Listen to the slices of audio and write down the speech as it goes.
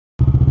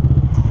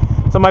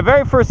So my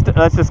very first,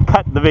 let's just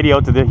cut the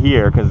video to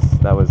here, because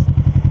that was,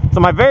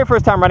 so my very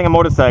first time riding a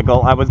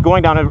motorcycle, I was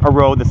going down a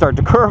road that started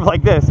to curve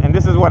like this, and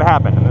this is what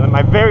happened. And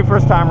my very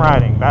first time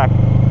riding, back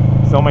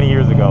so many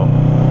years ago,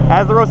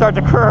 as the road started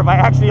to curve, I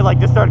actually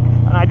like just started,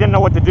 and I didn't know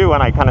what to do,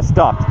 and I kind of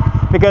stopped.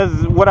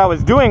 Because what I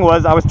was doing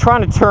was, I was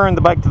trying to turn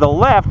the bike to the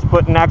left,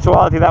 but in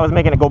actuality that was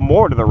making it go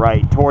more to the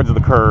right, towards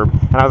the curb,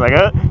 and I was like,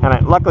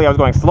 and luckily I was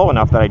going slow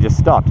enough that I just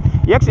stopped.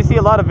 You actually see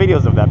a lot of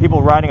videos of that,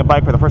 people riding a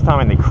bike for the first time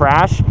and they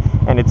crash,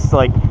 and it's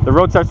like, the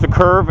road starts to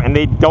curve and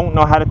they don't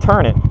know how to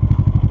turn it.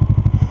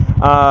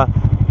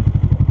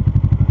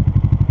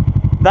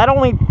 That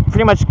only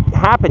pretty much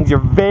happens your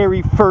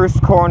very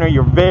first corner,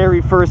 your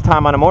very first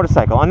time on a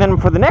motorcycle. And then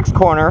for the next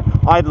corner,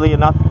 oddly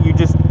enough, you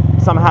just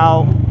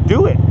somehow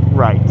do it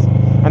right.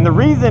 And the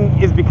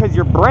reason is because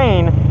your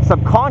brain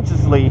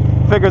subconsciously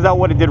figures out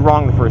what it did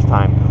wrong the first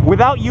time,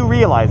 without you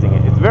realizing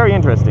it. It's very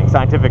interesting,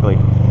 scientifically.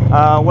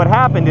 What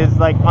happened is,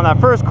 like, on that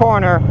first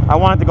corner, I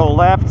wanted to go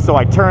left, so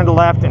I turned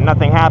left and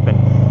nothing happened.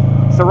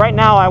 So right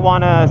now I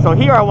want to, so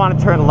here I want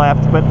to turn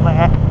left, but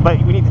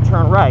we need to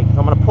turn right. So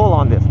I'm going to pull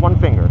on this, one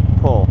finger,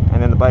 pull,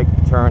 and then the bike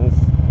turns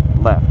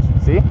left.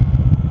 See?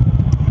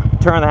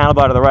 Turn the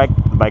handlebar to the right,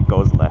 the bike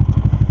goes left.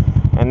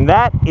 And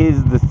that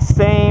is the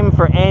same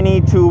for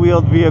any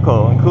two-wheeled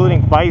vehicle,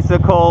 including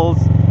bicycles,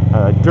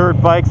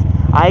 dirt bikes.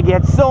 I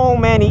get so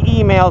many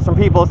emails from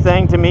people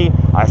saying to me,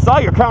 I saw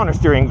your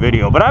countersteering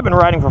video, but I've been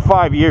riding for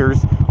 5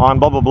 years on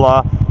blah, blah,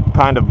 blah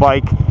kind of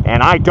bike,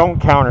 and I don't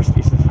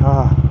countersteer.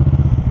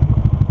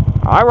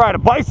 I ride a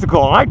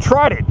bicycle and I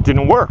tried it,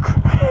 didn't work.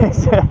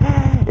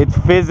 It's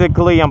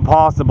physically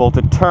impossible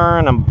to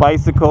turn a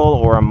bicycle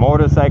or a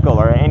motorcycle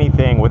or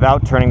anything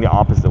without turning the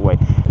opposite way.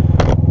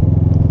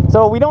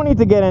 So we don't need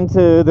to get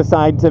into the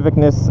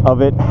scientificness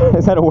of it.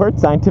 Is that a word?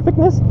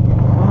 Scientificness?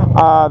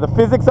 The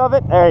physics of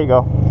it? There you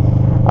go.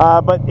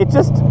 But it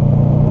just,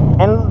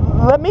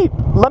 and let me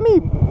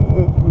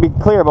be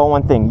clear about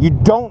one thing. You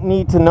don't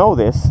need to know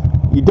this.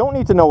 You don't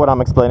need to know what I'm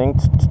explaining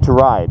to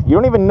ride. You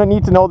don't even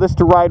need to know this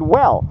to ride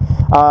well.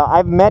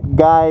 I've met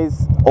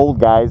guys, old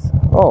guys.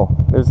 Oh,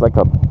 there's like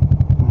a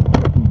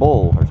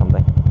bull or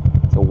something.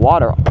 It's a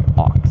water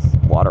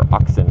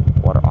oxen.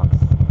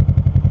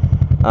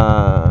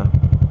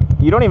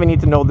 You don't even need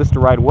to know this to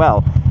ride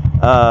well.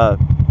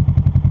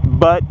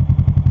 But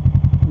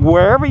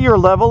wherever your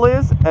level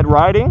is at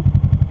riding,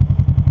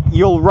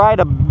 you'll ride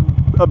a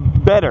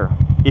better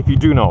if you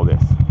do know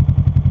this.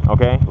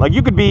 Okay? Like,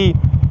 you could be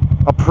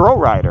a pro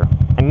rider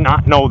and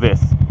not know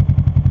this,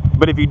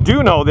 but if you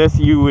do know this,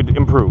 you would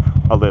improve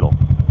a little.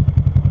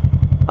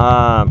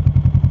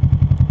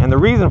 And the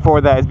reason for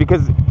that is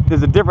because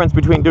there's a difference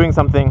between doing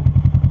something.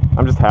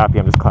 I'm just happy,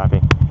 I'm just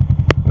clapping.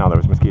 No, there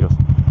was mosquitoes.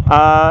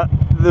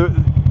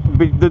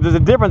 There's a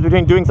difference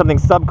between doing something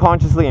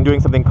subconsciously and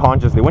doing something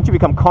consciously. Once you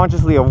become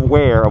consciously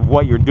aware of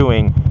what you're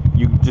doing,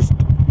 you just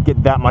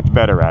get that much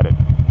better at it.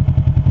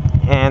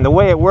 And the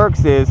way it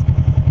works is,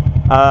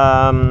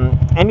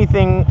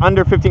 anything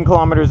under 15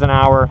 kilometers an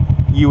hour,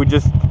 you would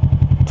just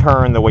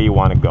turn the way you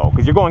want to go,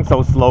 because you're going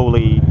so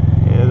slowly.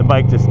 The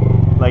bike just,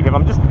 like, if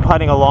I'm just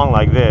putting along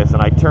like this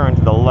and I turn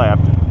to the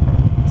left,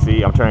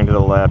 see, I'm turning to the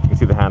left, you can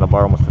see the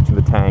handlebar almost touching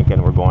the tank,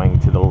 and we're going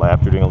to the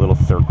left, we're doing a little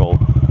circle,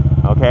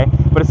 okay?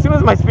 But as soon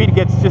as my speed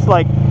gets just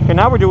like, okay,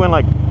 now we're doing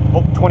like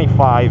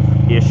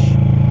 25-ish,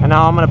 and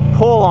now I'm going to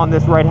pull on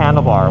this right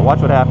handlebar. Watch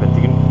what happens.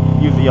 You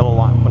can use the yellow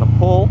line. I'm going to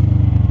pull,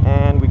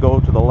 and we go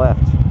to the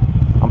left.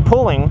 I'm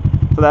pulling,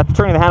 so that's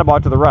turning the handlebar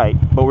to the right,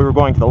 but we were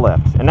going to the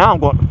left. And now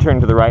I'm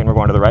turning to the right, and we're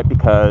going to the right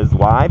because,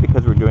 why?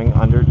 Because we're doing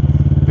under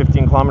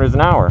 15 kilometers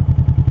an hour.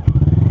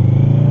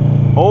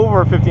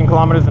 Over 15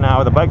 kilometers an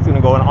hour, the bike's going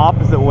to go an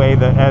opposite way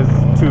as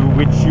to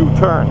which you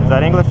turn. Is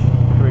that English?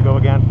 Here we go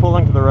again,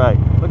 pulling to the right.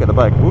 Look at the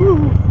bike.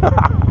 Woo!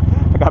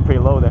 I got pretty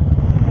low there.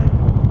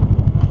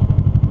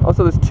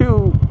 Also, there's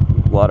two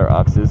water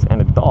oxes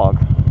and a dog.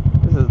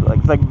 This is like,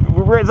 it's like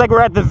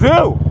we're at the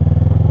zoo.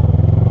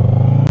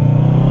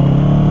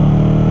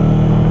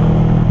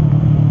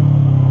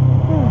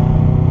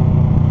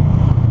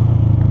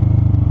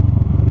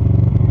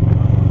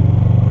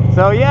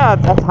 So yeah,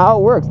 that's how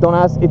it works. Don't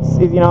ask.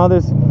 You know,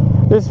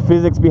 there's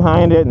physics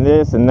behind it and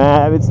this and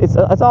that.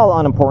 It's all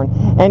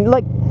unimportant. And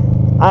like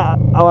I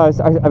was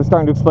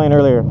starting to explain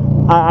earlier.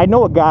 I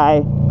know a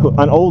guy,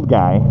 an old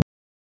guy.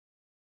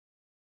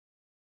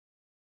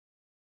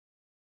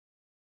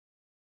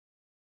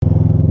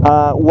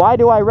 Why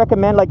do I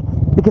recommend, like,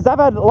 because I've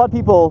had a lot of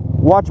people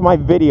watch my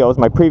videos,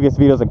 my previous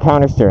videos of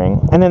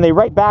countersteering, and then they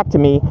write back to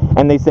me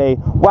and they say,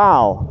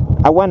 wow,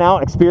 I went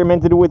out,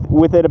 experimented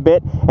with it a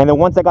bit, and then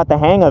once I got the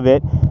hang of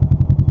it,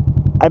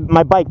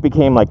 my bike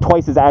became like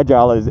twice as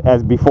agile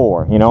as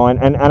before, you know,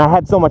 and I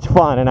had so much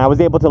fun, and I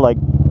was able to like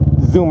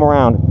zoom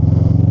around.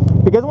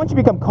 Because once you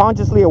become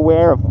consciously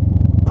aware of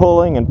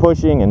pulling and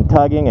pushing and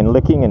tugging and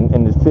licking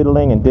and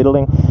fiddling and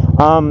diddling,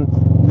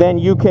 then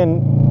you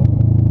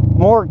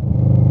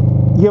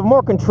have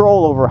more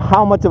control over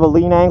how much of a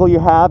lean angle you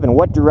have and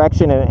what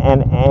direction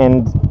and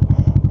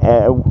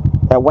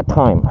at what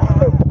time.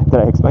 Did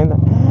I explain that?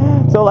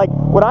 So like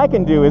what I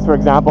can do is, for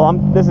example,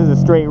 this is a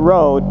straight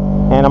road,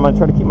 and I'm gonna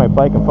try to keep my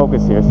bike in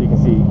focus here so you can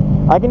see.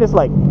 I can just,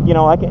 like, you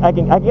know, I can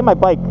get my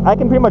bike, I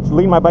can pretty much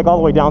lean my bike all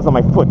the way down so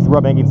my foot's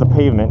rubbing against the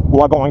pavement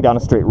while going down a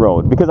straight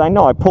road, because I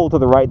know I pull to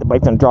the right, the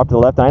bike's gonna drop to the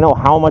left, and I know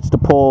how much to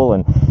pull.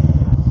 And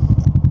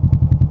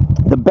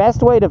the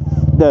best way to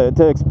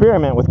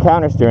experiment with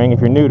countersteering, if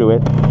you're new to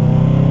it,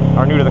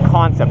 or new to the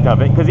concept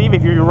of it, because even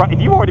if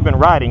you've already been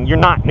riding, you're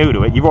not new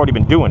to it, you've already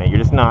been doing it, you're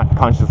just not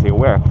consciously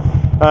aware.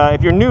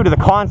 If you're new to the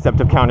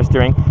concept of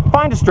countersteering,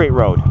 find a straight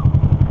road.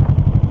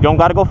 You don't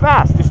got to go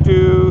fast, just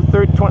do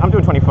 30, 20, I'm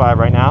doing 25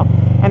 right now,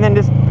 and then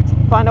just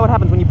find out what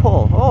happens when you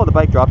pull. Oh, the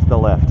bike drops to the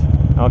left,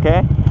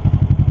 okay?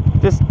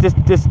 Just,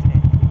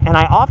 and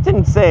I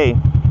often say,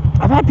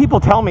 I've had people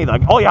tell me,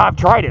 like, oh yeah, I've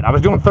tried it, I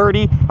was doing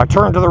 30, I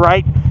turned to the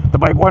right, the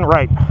bike went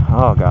right.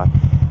 Oh God,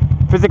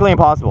 physically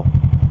impossible.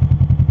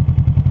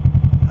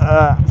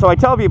 So I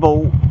tell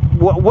people,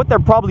 what they're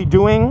probably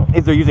doing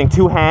is they're using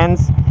two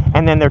hands,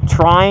 and then they're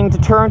trying to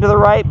turn to the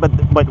right, but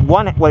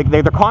one, like,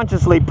 they're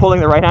consciously pulling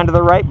the right hand to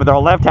the right, but their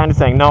left hand is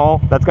saying, no,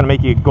 that's going to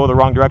make you go the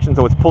wrong direction,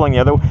 so it's pulling the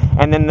other,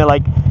 and then they're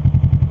like,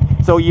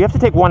 so you have to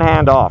take one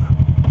hand off.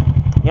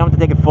 You don't have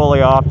to take it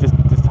fully off, just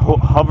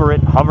hover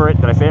it,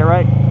 did I say it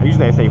right?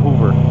 Usually I say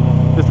hoover.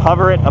 Just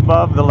hover it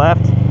above the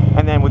left,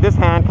 and then with this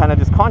hand, kind of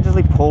just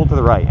consciously pull to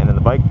the right, and then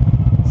the bike,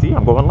 see,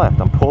 I'm going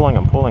left, I'm pulling.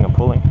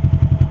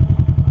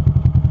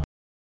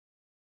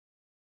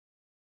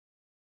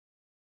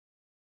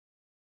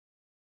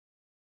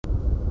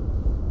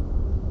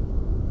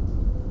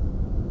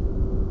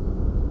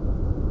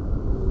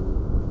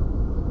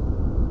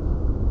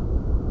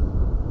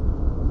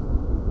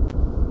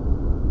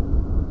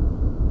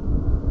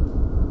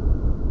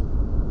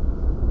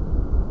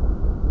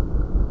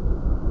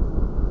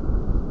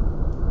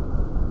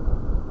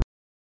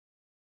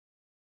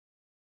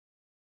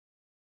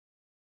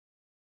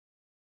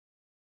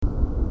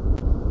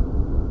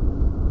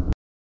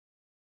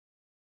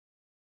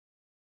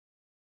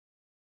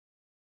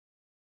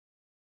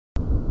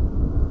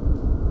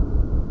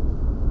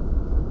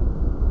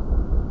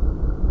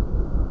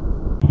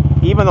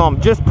 Even though I'm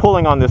just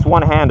pulling on this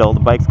one handle, the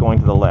bike's going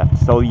to the left.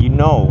 So you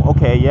know,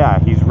 okay, yeah,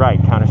 he's right,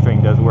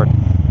 countersteering does work.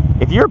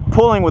 If you're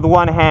pulling with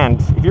one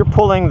hand, if you're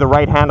pulling the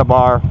right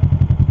handlebar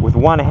with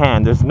one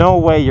hand, there's no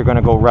way you're going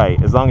to go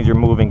right, as long as you're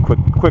moving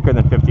quicker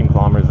than 15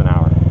 kilometers an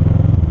hour.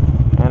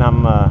 And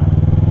I'm,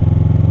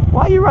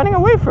 why are you running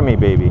away from me,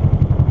 baby?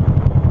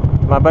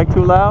 Is my bike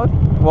too loud?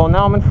 Well,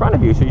 now I'm in front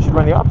of you, so you should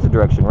run the opposite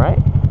direction, right?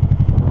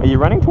 Are you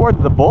running towards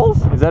the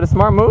bulls? Is that a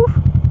smart move?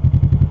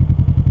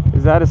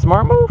 Is that a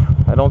smart move?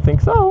 I don't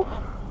think so.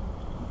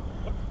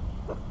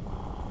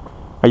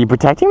 Are you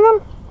protecting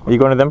them? Are you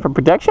going to them for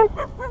protection?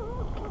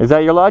 Is that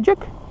your logic?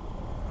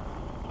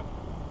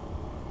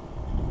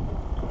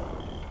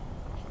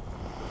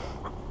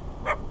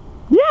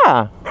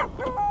 Yeah.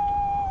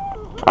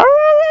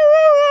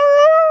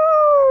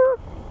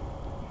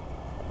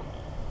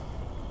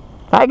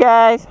 Hi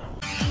guys.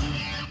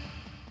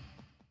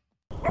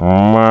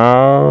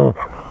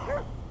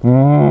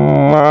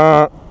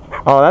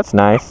 Oh, that's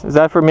nice. Is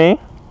that for me?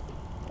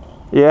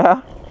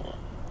 Yeah?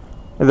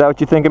 Is that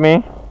what you think of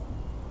me?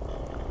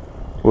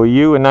 Well,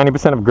 you and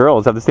 90% of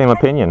girls have the same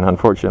opinion,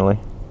 unfortunately.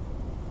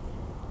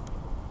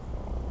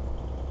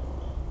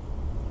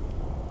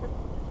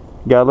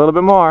 Got a little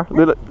bit more.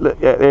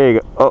 Yeah, there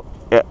you go. Oh,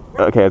 yeah.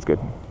 Okay, that's good.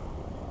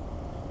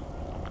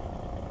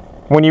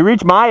 When you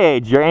reach my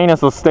age, your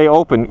anus will stay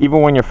open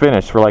even when you're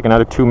finished for like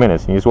another 2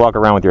 minutes. And you just walk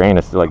around with your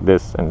anus like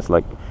this, and it's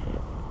like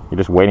you're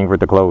just waiting for it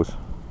to close.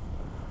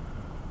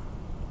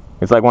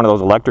 It's like one of those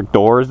electric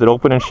doors that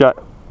open and shut,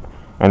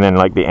 and then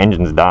like the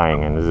engine's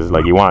dying, and it's just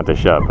like you want it to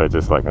shut, but it's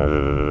just like